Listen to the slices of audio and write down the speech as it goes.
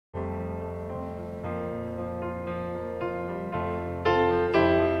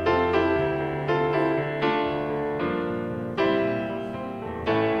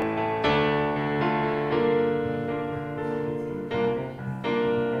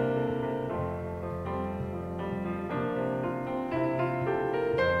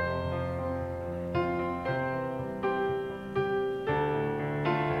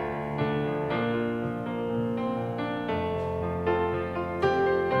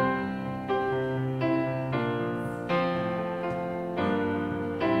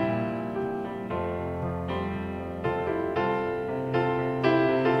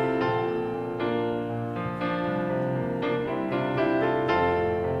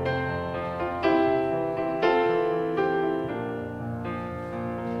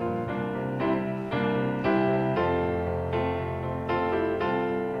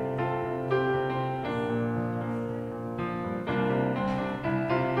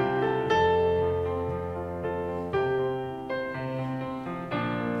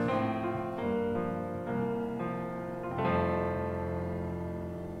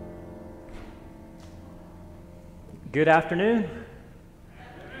Good afternoon.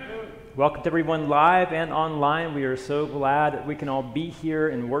 Welcome to everyone live and online. We are so glad that we can all be here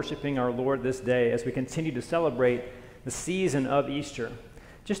and worshiping our Lord this day as we continue to celebrate the season of Easter.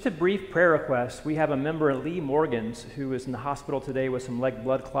 Just a brief prayer request. We have a member, Lee Morgans, who is in the hospital today with some leg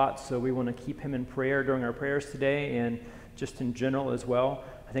blood clots, so we want to keep him in prayer during our prayers today and just in general as well.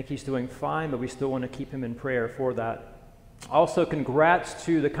 I think he's doing fine, but we still want to keep him in prayer for that. Also, congrats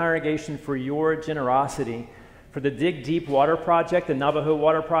to the congregation for your generosity. For the Dig Deep Water Project, the Navajo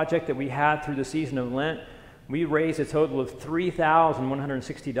Water Project that we had through the season of Lent, we raised a total of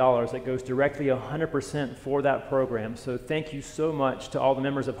 $3,160 that goes directly 100% for that program. So thank you so much to all the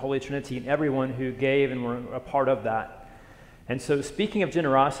members of Holy Trinity and everyone who gave and were a part of that. And so speaking of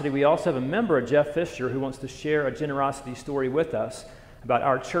generosity, we also have a member, Jeff Fisher, who wants to share a generosity story with us about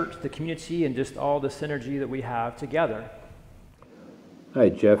our church, the community, and just all the synergy that we have together. Hi,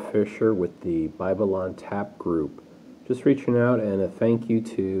 Jeff Fisher with the Bible on Tap group. Just reaching out and a thank you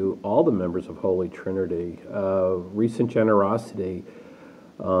to all the members of Holy Trinity. Recent generosity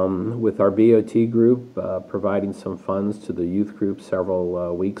with our BOT group providing some funds to the youth group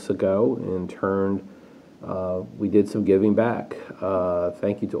several weeks ago. In turn, we did some giving back.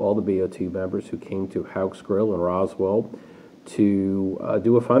 Thank you to all the BOT members who came to Houck's Grill in Roswell to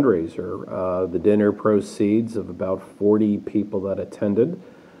do a fundraiser. The dinner proceeds of about 40 people that attended,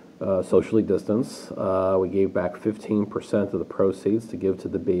 socially distanced. We gave back 15% of the proceeds to give to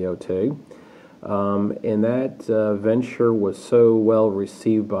the BOT. And that venture was so well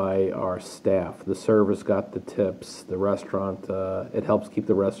received by our staff. The servers got the tips. The restaurant, it helps keep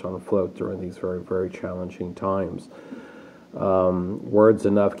the restaurant afloat during these very, very challenging times. Words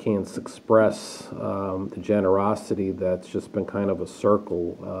enough can't express the generosity that's just been kind of a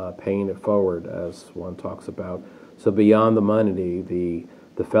circle, paying it forward, as one talks about. So beyond the money, the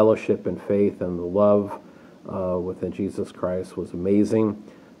fellowship and faith and the love within Jesus Christ was amazing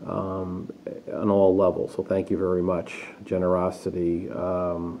on all levels. So thank you very much. Generosity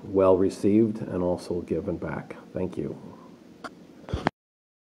well received and also given back. Thank you.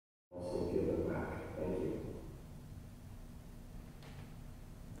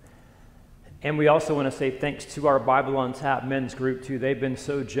 And we also want to say thanks to our Bible on Tap men's group, too. They've been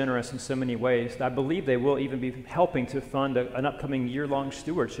so generous in so many ways. I believe they will even be helping to fund an upcoming year-long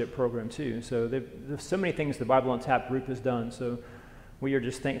stewardship program, too. So there's so many things the Bible on Tap group has done, so we are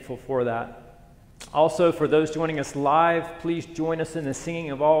just thankful for that. Also, for those joining us live, please join us in the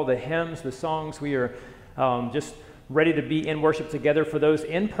singing of all the hymns, the songs. We are just ready to be in worship together. For those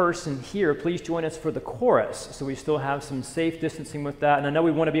in person here, please join us for the chorus. So we still have some safe distancing with that. And I know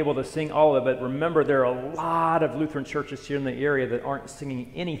we want to be able to sing all of it, but remember there are a lot of Lutheran churches here in the area that aren't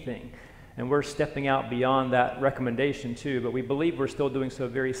singing anything. And we're stepping out beyond that recommendation too, but we believe we're still doing so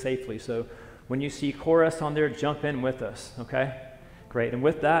very safely. So when you see chorus on there, jump in with us, okay? Great. And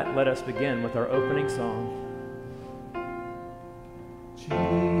with that, let us begin with our opening song.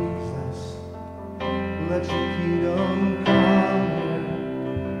 Jesus, let your kingdom come here.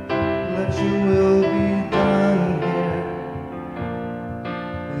 Let your will be done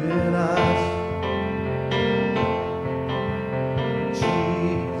here in us.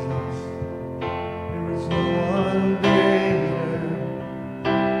 Jesus, there is no one greater.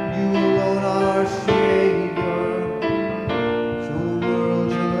 You alone are Savior. Show the world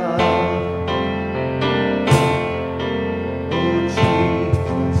your love. Oh,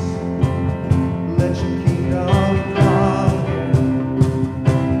 Jesus, let your kingdom come here.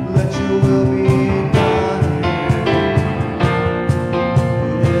 Let your will be done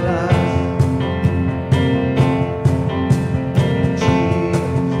here in us.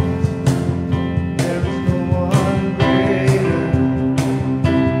 Jesus, there is no one greater.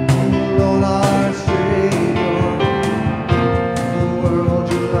 You alone are Savior. The world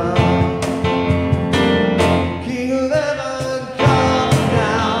you love. King of heaven, come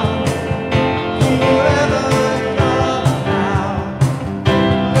down. King of heaven, come down.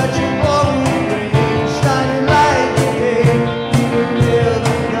 Let your glory reign, shining like the day. King of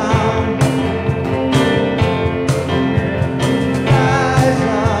heaven, come. Rise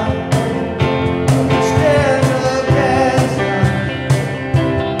up, stand against us.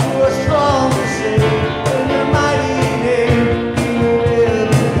 You are strong to save in your mighty name. King of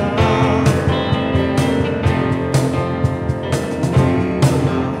heaven, come.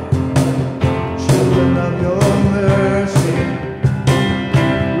 Children of your mercy,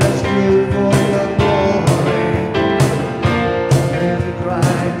 rescued for your glory. Hear the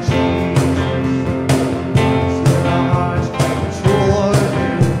cry, Jesus, set our hearts toward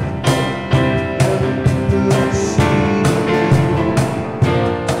you. Every good see you,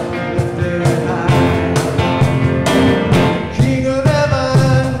 lifted high.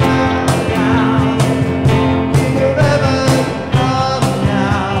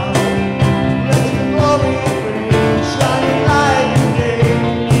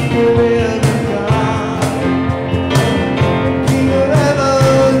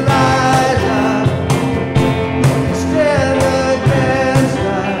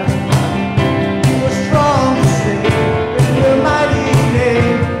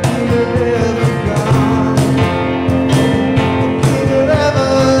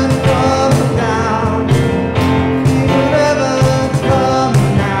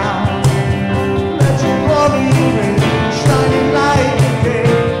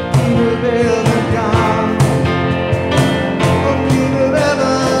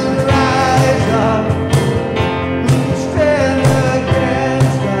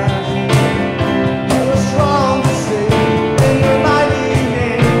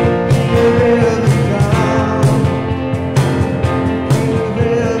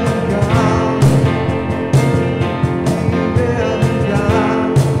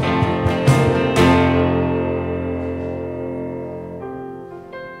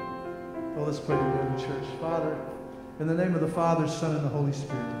 Father, Son, and the Holy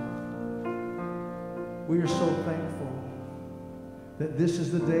Spirit. We are so thankful that this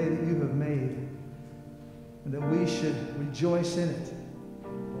is the day that you have made and that we should rejoice in it.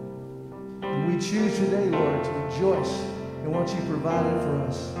 And we choose today, Lord, to rejoice in what you provided for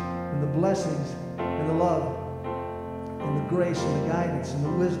us, and the blessings and the love and the grace and the guidance and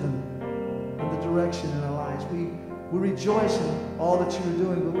the wisdom and the direction in our lives. We rejoice in all that you are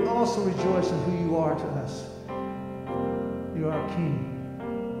doing, but we also rejoice in who you are to us. You are our King.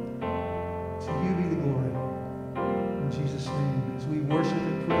 To you be the glory. In Jesus' name, as we worship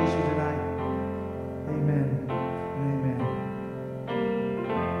and praise you tonight, amen and amen.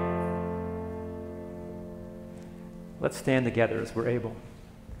 Let's stand together as we're able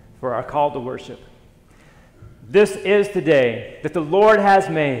for our call to worship. This is the day that the Lord has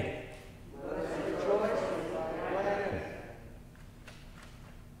made.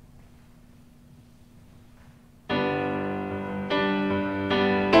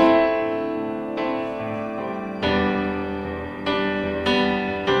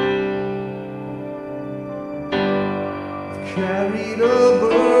 Carried a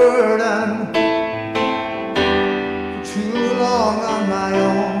burden for too long on my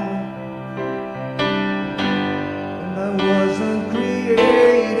own, and I wasn't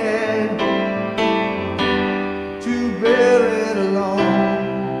created to bear it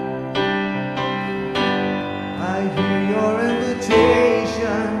alone. I hear your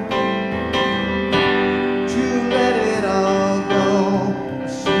invitation to let it all go.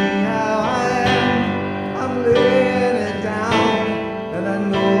 See how I am, I'm laying it down, and I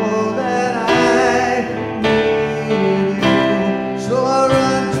know that I need you. So I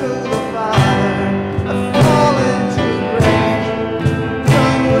run to the Father, I fall into grace,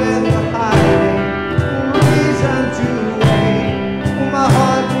 done with the hiding, no reason to wait. Oh, my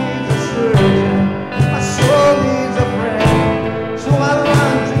heart needs a surgeon, my soul needs a friend. So I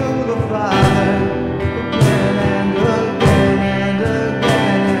run to the Father again and again and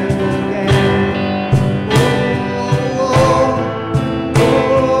again and again. Oh, oh, oh,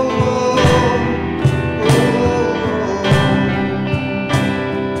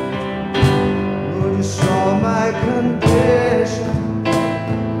 Lord, you saw my condition,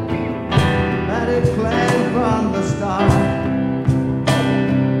 had it planned from the start.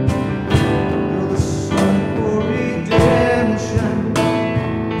 You're the Son for redemption,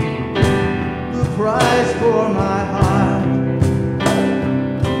 the price for my heart.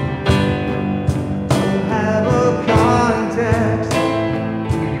 Don't have a context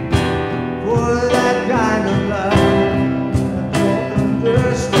for that kind of love. I don't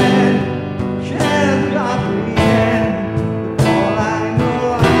understand, can't comprehend, but all I know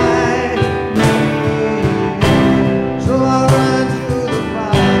I need you. So I run to the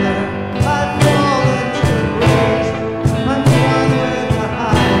Father, I fall into grace, I'm done with the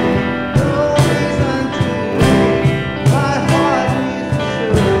hiding, no reason to wait. My heart needs a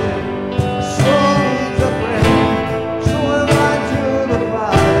surgeon, my soul needs a friend. So I run to the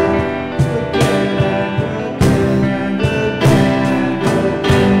Father again and again and again and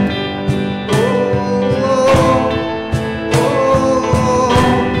again. Oh, oh, oh,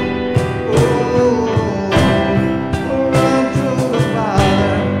 oh, run to the Father,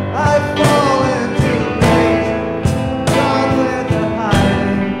 I fall into grace, done with the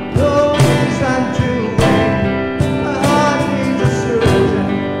hiding, no reason to wait. My heart needs a surgeon,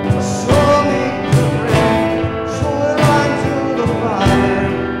 my soul needs a friend. So I run to the Father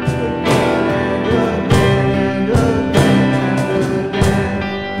again and again and again and again.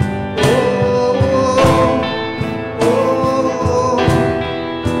 Oh, oh, oh,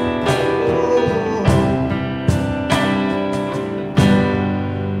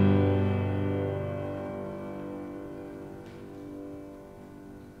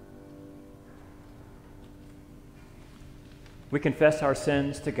 We confess our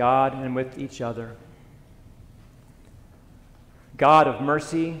sins to God and with each other. God of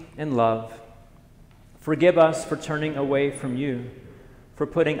mercy and love, forgive us for turning away from you, for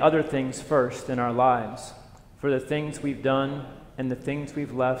putting other things first in our lives, for the things we've done and the things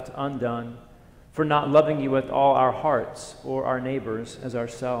we've left undone, for not loving you with all our hearts or our neighbors as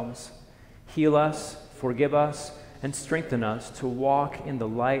ourselves. Heal us, forgive us, and strengthen us to walk in the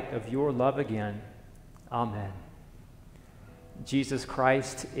light of your love again. Amen. Jesus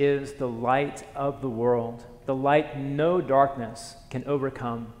Christ is the light of the world, the light no darkness can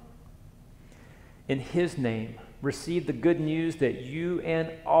overcome. In his name, receive the good news that you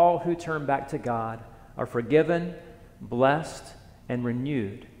and all who turn back to God are forgiven, blessed, and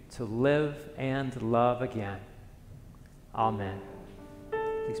renewed to live and love again. Amen.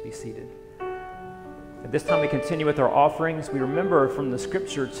 Please be seated. At this time we continue with our offerings. We remember from the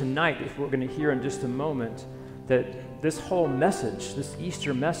scripture tonight, if we're going to hear in just a moment, that this whole message, this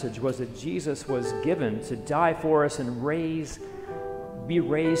Easter message, was that Jesus was given to die for us and be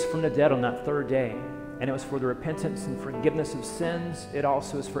raised from the dead on that third day. And it was for the repentance and forgiveness of sins. It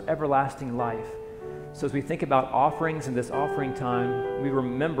also is for everlasting life. So as we think about offerings in this offering time, we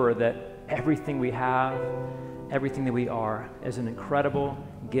remember that everything we have, everything that we are, is an incredible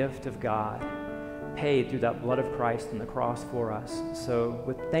gift of God, paid through that blood of Christ on the cross for us. So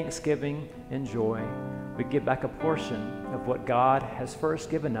with thanksgiving and joy, we give back a portion of what God has first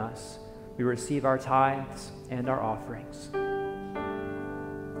given us. We receive our tithes and our offerings.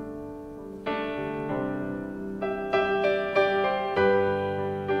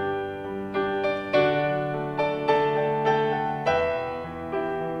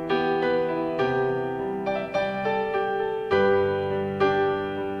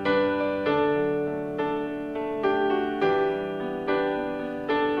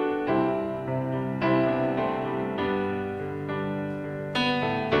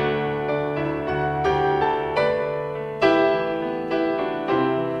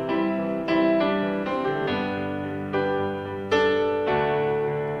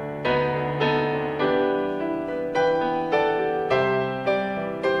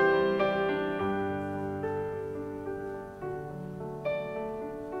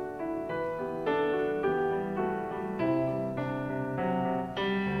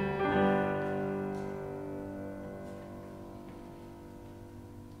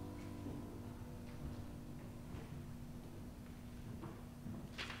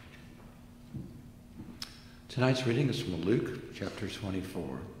 Tonight's reading is from Luke chapter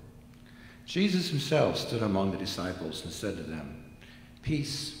 24. Jesus himself stood among the disciples and said to them,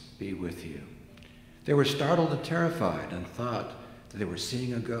 "Peace be with you." They were startled and terrified and thought that they were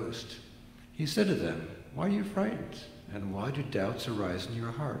seeing a ghost. He said to them, "Why are you frightened? And why do doubts arise in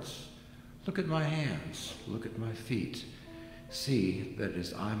your hearts? Look at my hands, look at my feet. See that it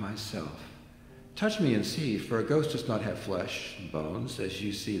is I myself. Touch me and see, for a ghost does not have flesh and bones, as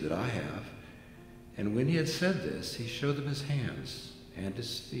you see that I have." And when he had said this, he showed them his hands and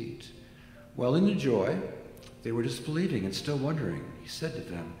his feet. While in the joy, they were disbelieving and still wondering. He said to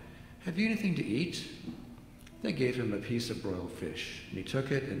them, "Have you anything to eat?" They gave him a piece of broiled fish, and he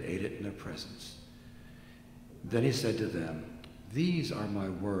took it and ate it in their presence. Then he said to them, "These are my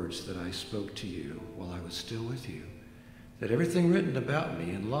words that I spoke to you while I was still with you, that everything written about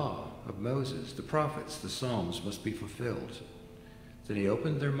me in law of Moses, the prophets, the Psalms must be fulfilled." Then he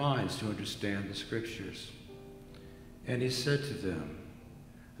opened their minds to understand the scriptures. And he said to them,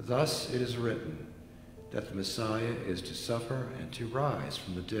 "Thus it is written, that the Messiah is to suffer and to rise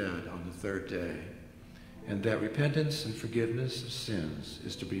from the dead on the third day, and that repentance and forgiveness of sins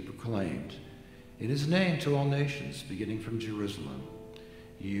is to be proclaimed in his name to all nations, beginning from Jerusalem.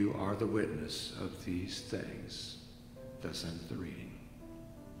 You are the witness of these things." Thus ends the reading.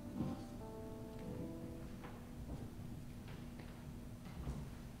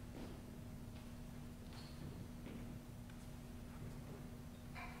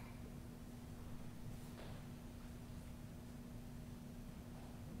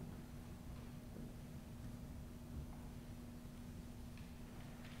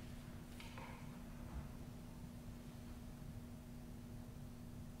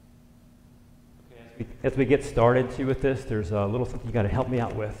 As we get started too with this, there's a little something you got to help me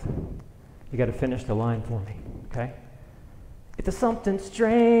out with. You got to finish the line for me, okay? If there's something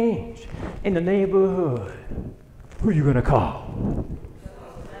strange in the neighborhood, who are you going to call?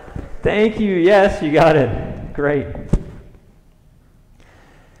 Thank you. Yes, you got it. Great.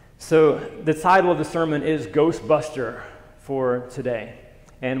 So the title of the sermon is Ghostbuster for today.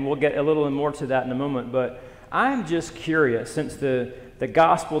 And we'll get a little more to that in a moment. But I'm just curious, since the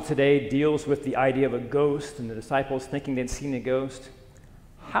gospel today deals with the idea of a ghost and the disciples thinking they'd seen a ghost,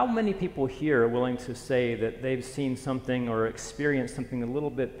 how many people here are willing to say that they've seen something or experienced something a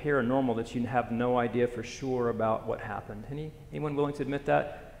little bit paranormal that you have no idea for sure about what happened? Anyone willing to admit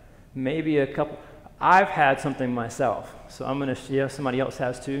that? Maybe a couple. I've had something myself, so I'm going to see if somebody else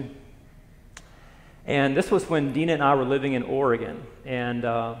has too. And this was when Dina and I were living in Oregon, and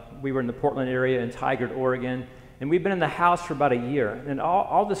we were in the Portland area in Tigard, Oregon. And we've been in the house for about a year. And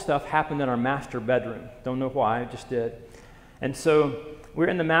all this stuff happened in our master bedroom. Don't know why, it just did. And so we're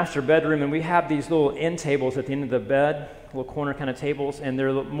in the master bedroom, and we have these little end tables at the end of the bed, little corner kind of tables, and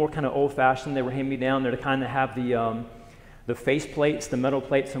they're more kind of old-fashioned. They were hand-me-down. They're to kind of have the face plates, the metal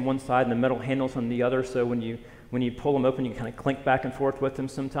plates on one side and the metal handles on the other. So when you pull them open, you kind of clink back and forth with them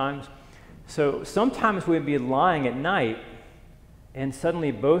sometimes. So sometimes we'd be lying at night, And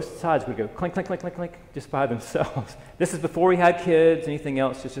suddenly both sides would go clink, clink, clink, clink, clink, just by themselves. This is before we had kids, anything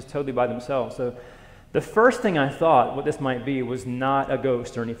else, just totally by themselves. So the first thing I thought what this might be was not a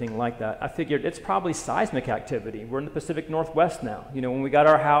ghost or anything like that. I figured it's probably seismic activity. We're in the Pacific Northwest now. You know, when we got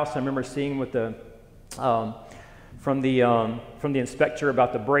our house, I remember seeing with the from the inspector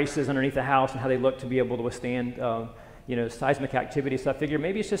about the braces underneath the house and how they look to be able to withstand seismic activity. So I figured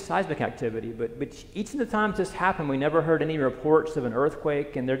maybe it's just seismic activity. But each of the times this happened, we never heard any reports of an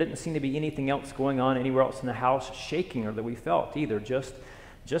earthquake, and there didn't seem to be anything else going on anywhere else in the house shaking or that we felt either, just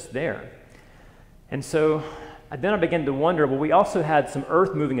there. And so then I began to wonder, well, we also had some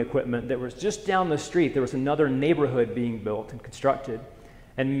earth-moving equipment that was just down the street. There was another neighborhood being built and constructed.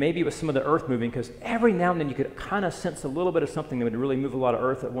 And maybe it was some of the earth moving, because every now and then you could kind of sense a little bit of something that would really move a lot of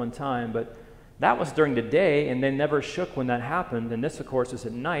earth at one time. But that was during the day, and they never shook when that happened. And this, of course, is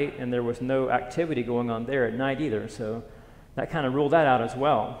at night, and there was no activity going on there at night either. So that kind of ruled that out as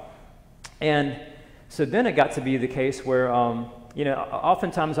well. And so then it got to be the case where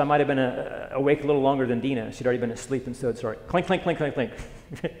oftentimes I might have been awake a little longer than Dina. She'd already been asleep, and so it's all right. Clink, clink, clink, clink, clink.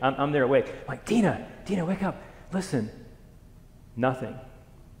 I'm there awake. I'm like, Dina, wake up. Listen. Nothing.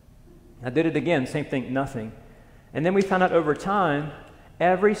 I did it again, same thing, nothing. And then we found out over time,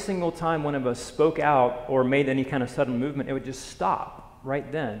 every single time one of us spoke out or made any kind of sudden movement, it would just stop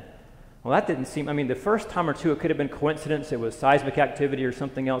right then. Well, that didn't seem, the first time or two, it could have been coincidence. It was seismic activity or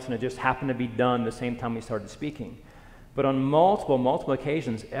something else, and it just happened to be done the same time we started speaking. But on multiple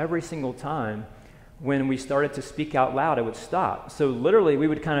occasions, every single time, when we started to speak out loud, it would stop. So literally, we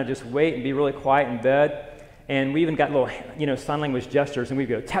would kind of just wait and be really quiet in bed, and we even got little, sign language gestures, and we'd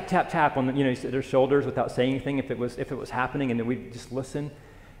go tap, tap, tap on their shoulders without saying anything if it was happening, and then we'd just listen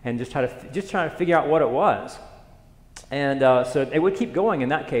and just try to figure out what it was. And so it would keep going in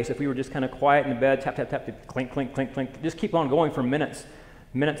that case if we were just kind of quiet in the bed, tap, tap, tap, clink, clink, clink, clink, just keep on going for minutes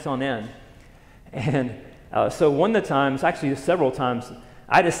on end. And so one of the times, actually several times,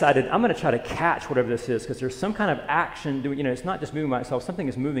 I decided I'm going to try to catch whatever this is, because there's some kind of action doing, it's not just moving by itself, something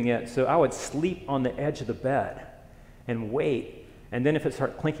is moving it. So I would sleep on the edge of the bed and wait. And then if it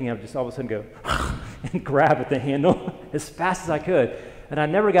started clinking, I would just all of a sudden go and grab at the handle as fast as I could. And I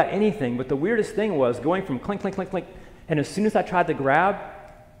never got anything. But the weirdest thing was going from clink, clink, clink, clink, and as soon as I tried to grab,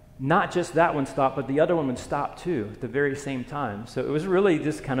 not just that one stopped, but the other one would stop too at the very same time. So it was really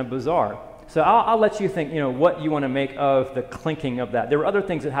just kind of bizarre. So I'll let you think, what you want to make of the clinking of that. There were other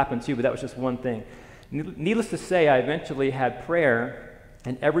things that happened too, but that was just one thing. Needless to say, I eventually had prayer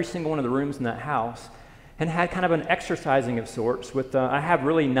in every single one of the rooms in that house, and had kind of an exercising of sorts. I have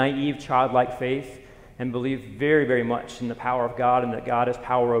really naive, childlike faith, and believe very, very much in the power of God, and that God has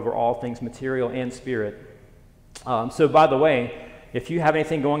power over all things material and spirit. So by the way, if you have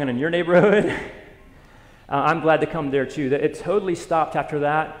anything going on in your neighborhood, I'm glad to come there too. It totally stopped after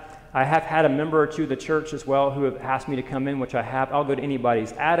that. I have had a member or two of the church as well who have asked me to come in, which I have. I'll go to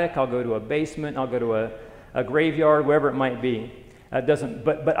anybody's attic, I'll go to a basement, I'll go to a graveyard, wherever it might be.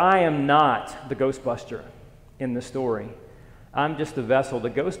 But I am not the Ghostbuster in the story. I'm just the vessel. The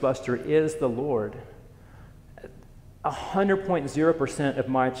Ghostbuster is the Lord. 100.0% of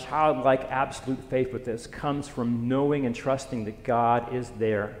my childlike absolute faith with this comes from knowing and trusting that God is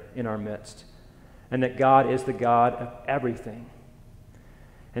there in our midst, and that God is the God of everything.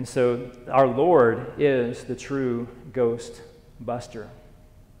 And so our Lord is the true ghost buster.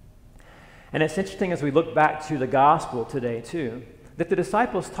 And it's interesting as we look back to the gospel today too, that the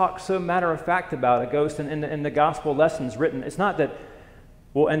disciples talk so matter-of-fact about a ghost in the gospel lessons written. It's not that,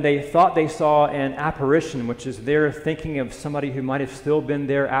 and they thought they saw an apparition, which is they're thinking of somebody who might have still been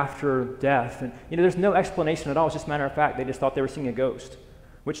there after death. And there's no explanation at all. It's just matter of fact. They just thought they were seeing a ghost,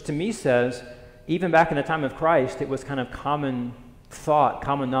 which to me says, even back in the time of Christ, it was kind of common thought,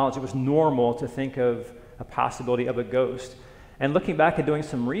 common knowledge. It was normal to think of a possibility of a ghost. And looking back and doing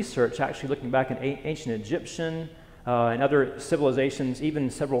some research, actually looking back in ancient Egyptian and other civilizations, even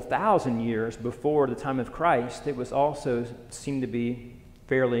several thousand years before the time of Christ, it was also seemed to be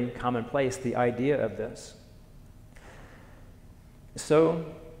fairly commonplace, the idea of this. So,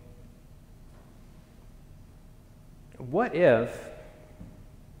 what if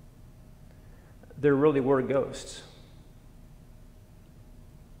there really were ghosts?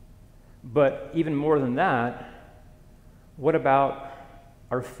 But even more than that, what about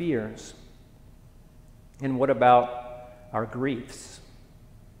our fears? And what about our griefs?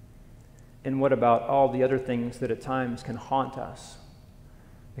 And what about all the other things that at times can haunt us?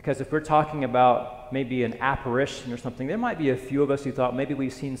 Because if we're talking about maybe an apparition or something, there might be a few of us who thought maybe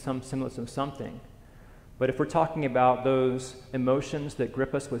we've seen some semblance of something. But if we're talking about those emotions that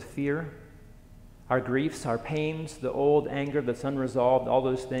grip us with fear, our griefs, our pains, the old anger that's unresolved, all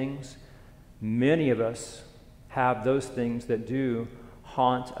those things. Many of us have those things that do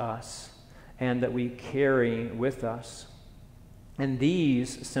haunt us and that we carry with us. And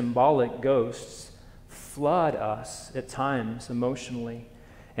these symbolic ghosts flood us at times emotionally,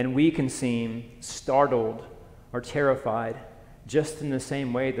 and we can seem startled or terrified, just in the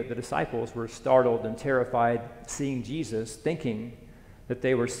same way that the disciples were startled and terrified seeing Jesus, thinking that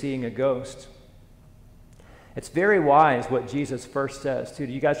they were seeing a ghost. It's very wise what Jesus first says, too.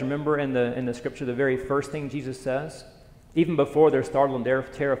 Do you guys remember in the scripture the very first thing Jesus says? Even before they're startled and they're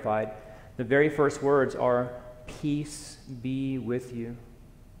terrified, the very first words are, "Peace be with you."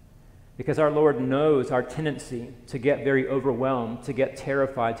 Because our Lord knows our tendency to get very overwhelmed, to get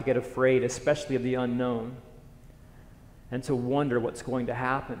terrified, to get afraid, especially of the unknown, and to wonder what's going to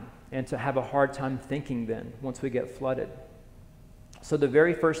happen, and to have a hard time thinking then once we get flooded. So the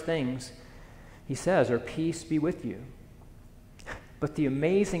very first things he says are, "Peace be with you." But the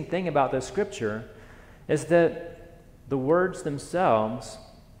amazing thing about this scripture is that the words themselves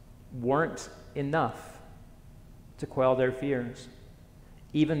weren't enough to quell their fears,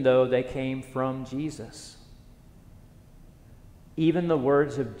 even though they came from Jesus. Even the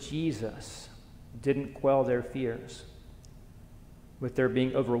words of Jesus didn't quell their fears, with their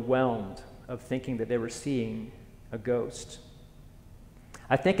being overwhelmed of thinking that they were seeing a ghost.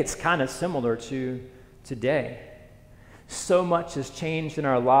 I think it's kind of similar to today. So much has changed in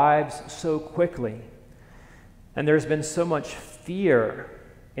our lives so quickly, and there's been so much fear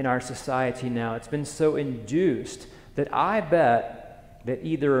in our society now. It's been so induced that I bet that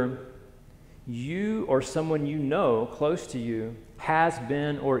either you or someone you know close to you has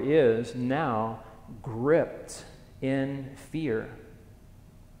been or is now gripped in fear.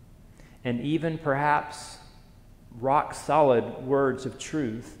 And even perhaps rock-solid words of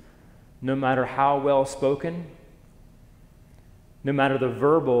truth, no matter how well spoken, no matter the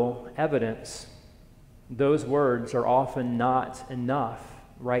verbal evidence, those words are often not enough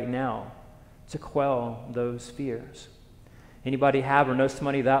right now to quell those fears. Anybody have or know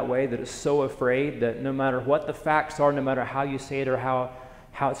somebody that way that is so afraid that no matter what the facts are, no matter how you say it or how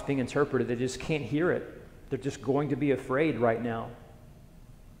it's being interpreted, they just can't hear it? They're just going to be afraid right now.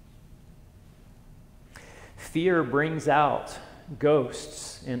 Fear brings out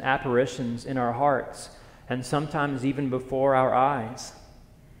ghosts and apparitions in our hearts, and sometimes even before our eyes.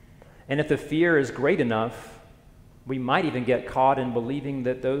 And if the fear is great enough, we might even get caught in believing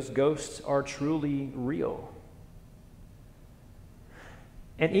that those ghosts are truly real.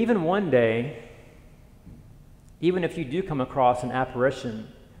 And even one day, even if you do come across an apparition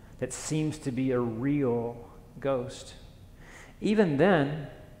that seems to be a real ghost, even then,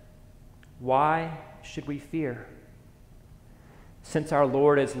 why should we fear? Since our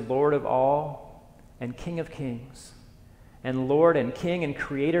Lord is Lord of all and King of kings, and Lord and King and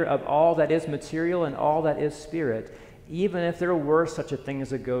Creator of all that is material and all that is spirit, even if there were such a thing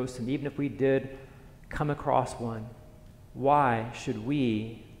as a ghost, and even if we did come across one, why should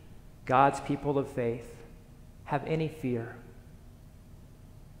we, God's people of faith, have any fear?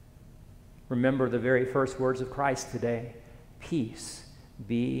 Remember the very first words of Christ today: "Peace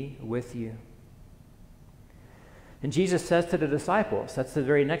be with you." And Jesus says to the disciples, that's the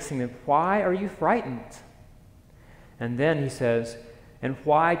very next thing, "Why are you frightened?" And then he says, "And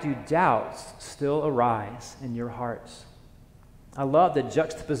why do doubts still arise in your hearts?" I love the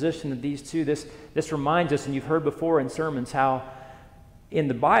juxtaposition of these two. This reminds us, and you've heard before in sermons, how in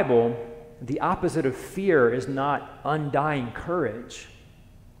the Bible, the opposite of fear is not undying courage,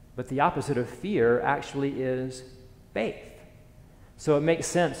 but the opposite of fear actually is faith. So it makes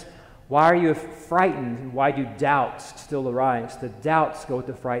sense. Why are you frightened, and why do doubts still arise? The doubts go with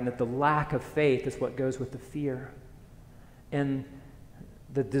the fright, and that the lack of faith is what goes with the fear. And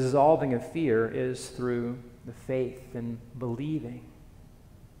the dissolving of fear is through the faith and believing.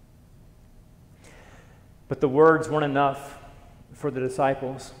 But the words weren't enough for the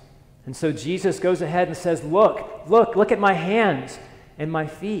disciples. And so Jesus goes ahead and says, look at my hands and my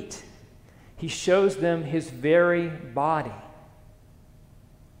feet. He shows them his very body.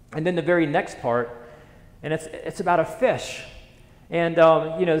 And then the very next part, and it's about a fish. And,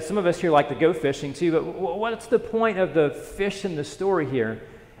 some of us here like to go fishing too, but what's the point of the fish in the story here?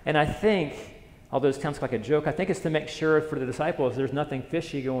 And I think, although it sounds like a joke, I think it's to make sure for the disciples there's nothing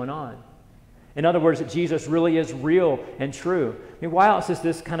fishy going on. In other words, that Jesus really is real and true. I mean, why else is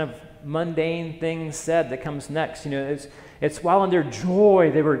this kind of mundane thing said that comes next? It's while in their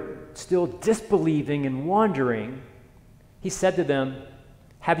joy they were still disbelieving and wondering. He said to them,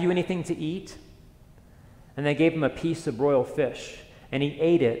 "Have you anything to eat?" And they gave him a piece of broiled fish, and he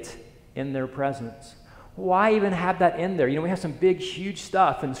ate it in their presence. Why even have that in there? We have some big, huge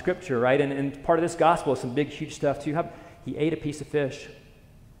stuff in Scripture, right? And part of this gospel is some big, huge stuff too. He ate a piece of fish.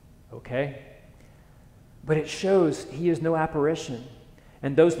 Okay. But it shows he is no apparition.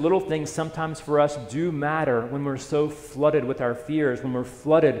 And those little things sometimes for us do matter when we're so flooded with our fears, when we're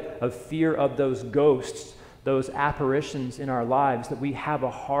flooded of fear of those ghosts, those apparitions in our lives, that we have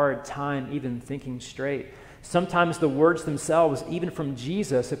a hard time even thinking straight. Sometimes the words themselves, even from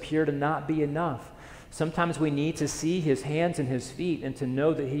Jesus, appear to not be enough. Sometimes we need to see his hands and his feet and to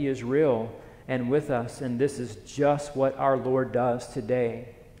know that he is real and with us. And this is just what our Lord does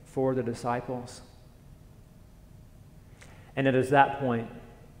today for the disciples. And it is that point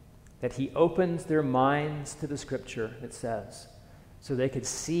that he opens their minds to the Scripture, it says, so they could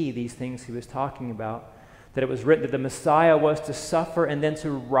see these things he was talking about. That it was written that the Messiah was to suffer and then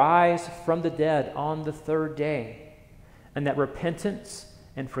to rise from the dead on the third day. And that repentance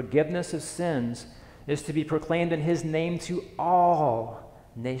and forgiveness of sins is to be proclaimed in his name to all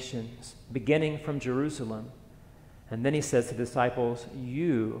nations, beginning from Jerusalem. And then he says to the disciples,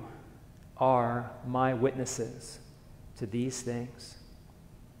 you are my witnesses to these things.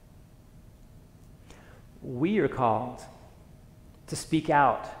 We are called to speak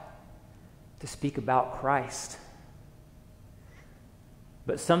out, to speak about Christ.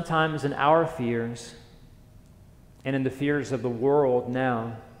 But sometimes in our fears and in the fears of the world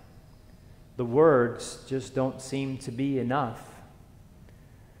now, the words just don't seem to be enough.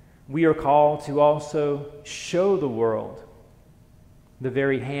 We are called to also show the world the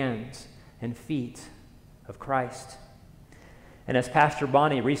very hands and feet of Christ. And as Pastor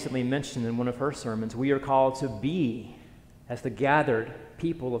Bonnie recently mentioned in one of her sermons, we are called to be, as the gathered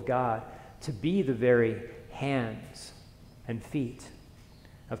people of God, to be the very hands and feet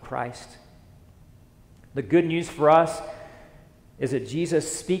of Christ. The good news for us is that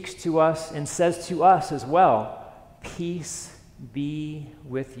Jesus speaks to us and says to us as well, peace be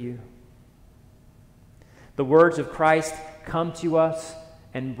with you. The words of Christ come to us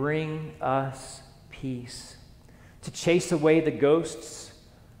and bring us peace, to chase away the ghosts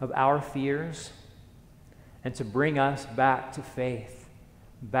of our fears and to bring us back to faith,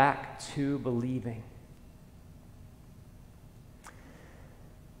 back to believing.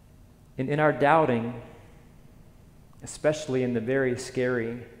 And in our doubting, especially in the very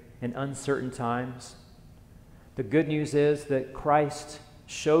scary and uncertain times, the good news is that Christ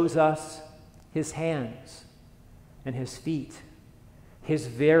shows us his hands and his feet, his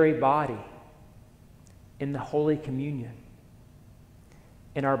very body in the Holy Communion,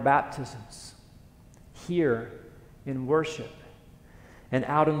 in our baptisms, here in worship, and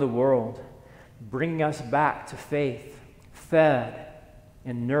out in the world, bringing us back to faith, fed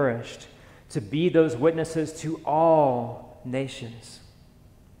and nourished, to be those witnesses to all nations,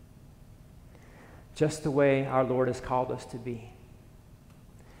 just the way our Lord has called us to be.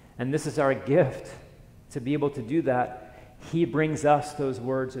 And this is our gift, to be able to do that. He brings us those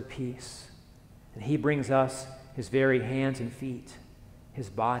words of peace, and he brings us his very hands and feet, his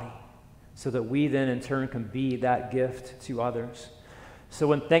body, so that we then in turn can be that gift to others.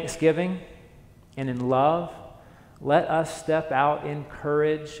 So in thanksgiving and in love, let us step out in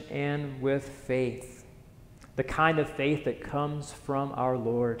courage and with faith, the kind of faith that comes from our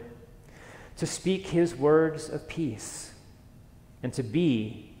Lord, to speak his words of peace and to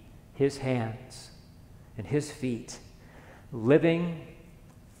be his hands and his feet, living,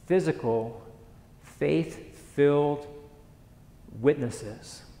 physical, faith-filled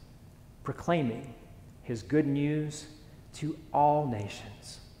witnesses, proclaiming his good news to all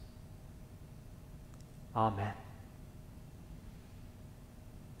nations. Amen.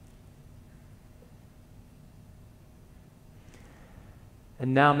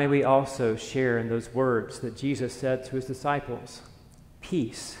 And now may we also share in those words that Jesus said to his disciples,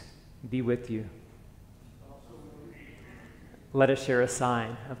 peace be with you. Let us share a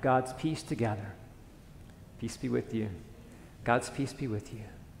sign of God's peace together. Peace be with you. God's peace be with you.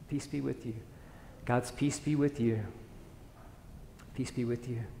 Peace be with you. God's peace be with you. Peace be with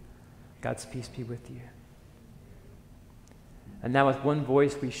you. God's peace be with you. And now with one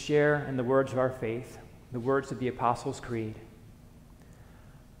voice we share in the words of our faith, the words of the Apostles' Creed.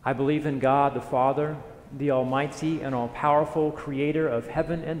 I believe in God the Father, the Almighty and all-powerful Creator of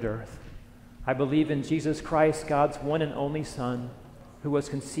heaven and earth. I believe in Jesus Christ, God's one and only Son, who was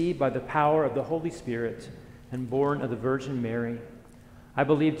conceived by the power of the Holy Spirit and born of the Virgin Mary. I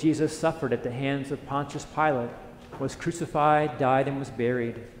believe Jesus suffered at the hands of Pontius Pilate, was crucified, died, and was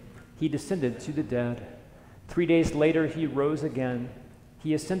buried. He descended to the dead. 3 days later he rose again.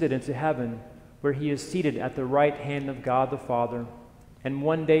 He ascended into heaven, where he is seated at the right hand of God the Father. and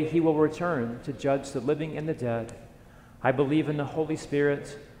one day he will return to judge the living and the dead. I believe in the Holy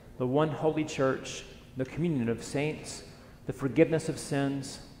Spirit, the one holy church, the communion of saints, the forgiveness of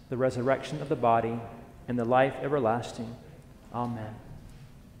sins, the resurrection of the body, and the life everlasting. Amen.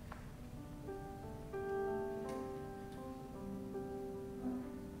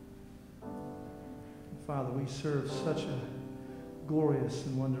 Father, we serve such a glorious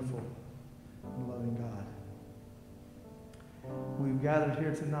and wonderful and loving God. We've gathered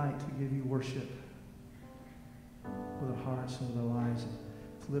here tonight to give you worship with our hearts and with our lives, and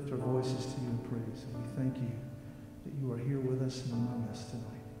to lift our voices to you in praise. And we thank you that you are here with us and among us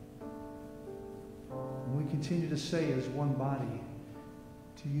tonight. And we continue to say as one body,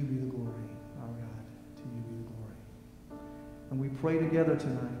 to you be the glory, our God, to you be the glory. And we pray together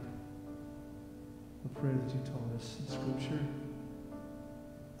tonight the prayer that you taught us in Scripture.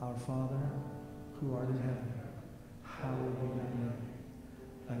 Our Father, who art in heaven, hallowed be thy name.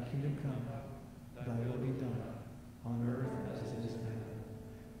 Thy kingdom come, thy will be done, on earth as it is in heaven.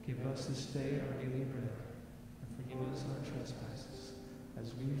 Give us this day our daily bread, and forgive us our trespasses, as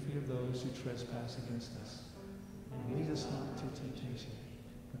we forgive those who trespass against us. And lead us not into temptation,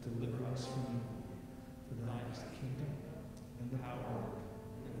 but deliver us from evil. For thine is the kingdom, and the power,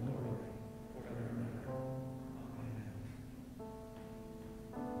 and the glory, forever and ever. Amen.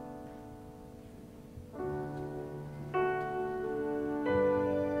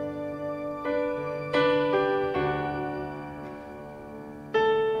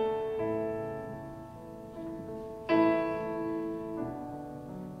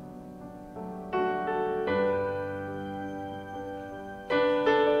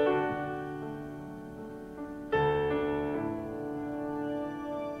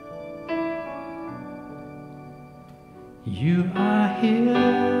 You are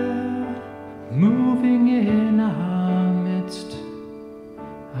here, moving in our midst.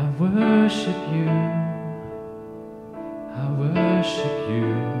 I worship you, I worship you.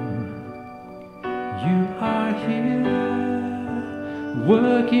 You are here,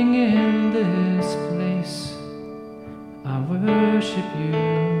 working in this place. I worship you,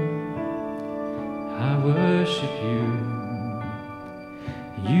 I worship you.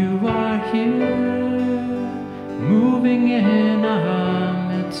 You are here, moving in our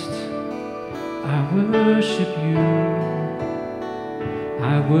midst. I worship you,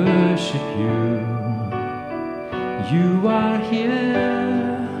 I worship you. You are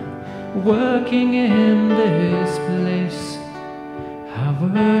here, working in this place. I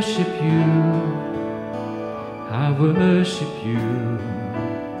worship you, I worship you.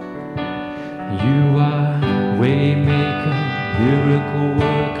 You are waymaker, miracle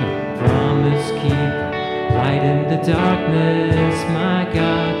worker, promise keeper, light in the darkness, my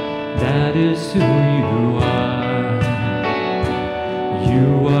God, that is who you are.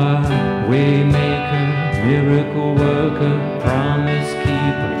 You are waymaker, miracle worker, promise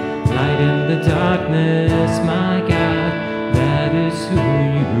keeper, light in the darkness, my God, that is who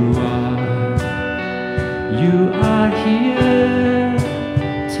you are. You are here,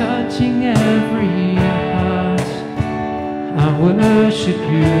 touching every heart. I worship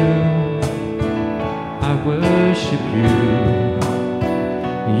you, I worship you.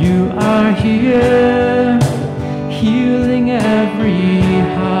 You are here, healing every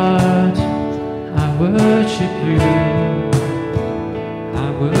heart. I worship you, I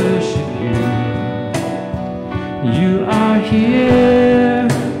worship you. You are here,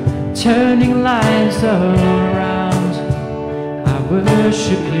 turning lives around. I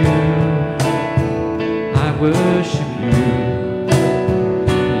worship you, I worship you.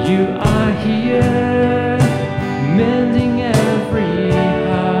 You are here, mending every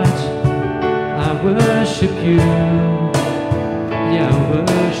heart. I worship you, yeah, I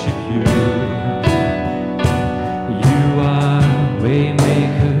worship you. You are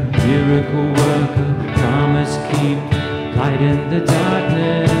waymaker, miracle worker, promise keeper, light in the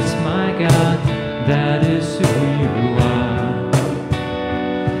darkness, my God, that is who you are.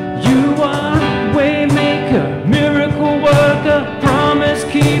 You are waymaker, miracle worker, promise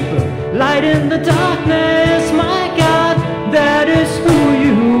keeper, light in the darkness, my God, that is who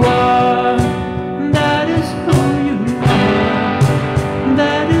you are. That is who you are.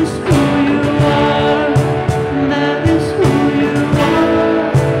 That is who you are. That is who you are.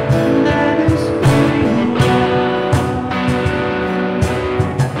 That is who you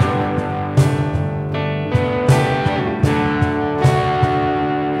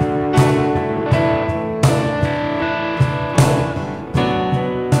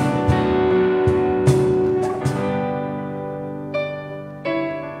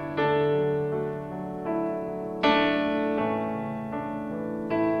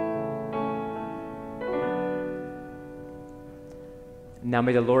Now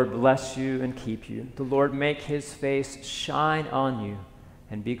may the Lord bless you and keep you. The Lord make his face shine on you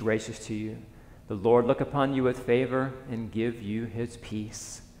and be gracious to you. The Lord look upon you with favor and give you his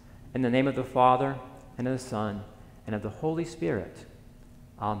peace. In the name of the Father, and of the Son, and of the Holy Spirit.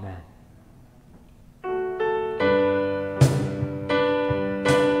 Amen.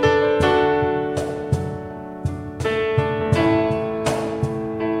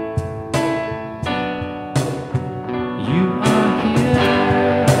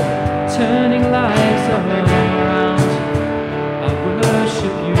 Turning lives around, I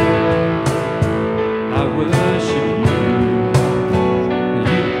worship you, I worship you.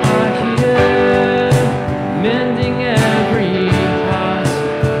 You are here, mending every heart.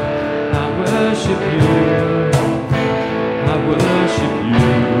 I worship you, I worship you.